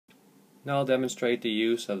Now I'll demonstrate the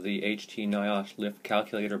use of the NIOSH Lift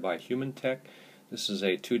calculator by Humantech. This is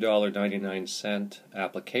a $2.99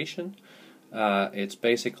 application. It's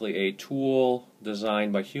basically a tool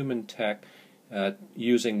designed by Humantech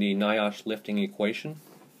using the NIOSH Lifting Equation.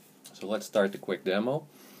 So let's start the quick demo.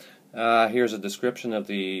 Here's a description of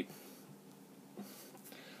the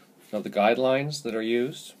guidelines that are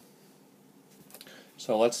used.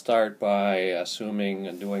 So let's start by assuming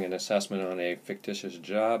and doing an assessment on a fictitious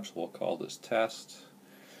job. So we'll call this test.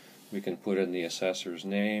 We can put in the assessor's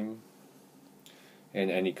name and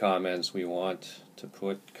any comments we want to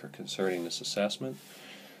put concerning this assessment.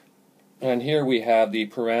 And here we have the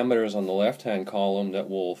parameters on the left-hand column that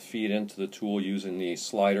will feed into the tool using the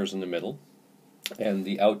sliders in the middle. And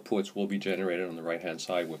the outputs will be generated on the right-hand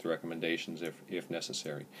side with recommendations if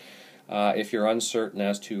necessary. If you're uncertain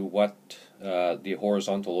as to what the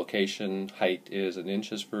horizontal location height is in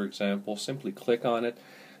inches, for example, simply click on it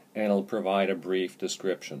and it'll provide a brief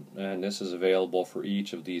description. And this is available for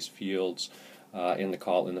each of these fields in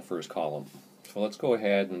the first column. So let's go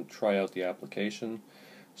ahead and try out the application.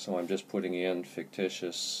 So I'm just putting in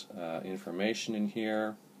fictitious information in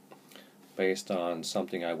here based on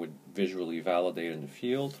something I would visually validate in the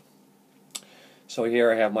field. So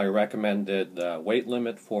here I have my recommended weight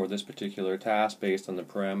limit for this particular task based on the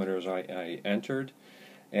parameters I entered,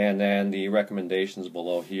 and then the recommendations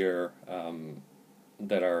below here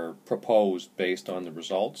that are proposed based on the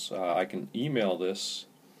results. I can email this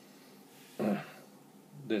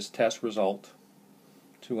test result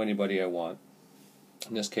to anybody I want.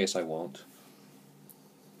 In this case I won't.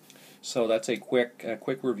 So that's a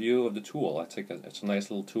quick review of the tool. It's a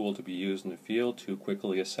nice little tool to be used in the field to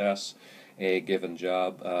quickly assess a given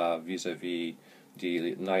job vis-a-vis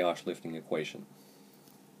the NIOSH lifting equation.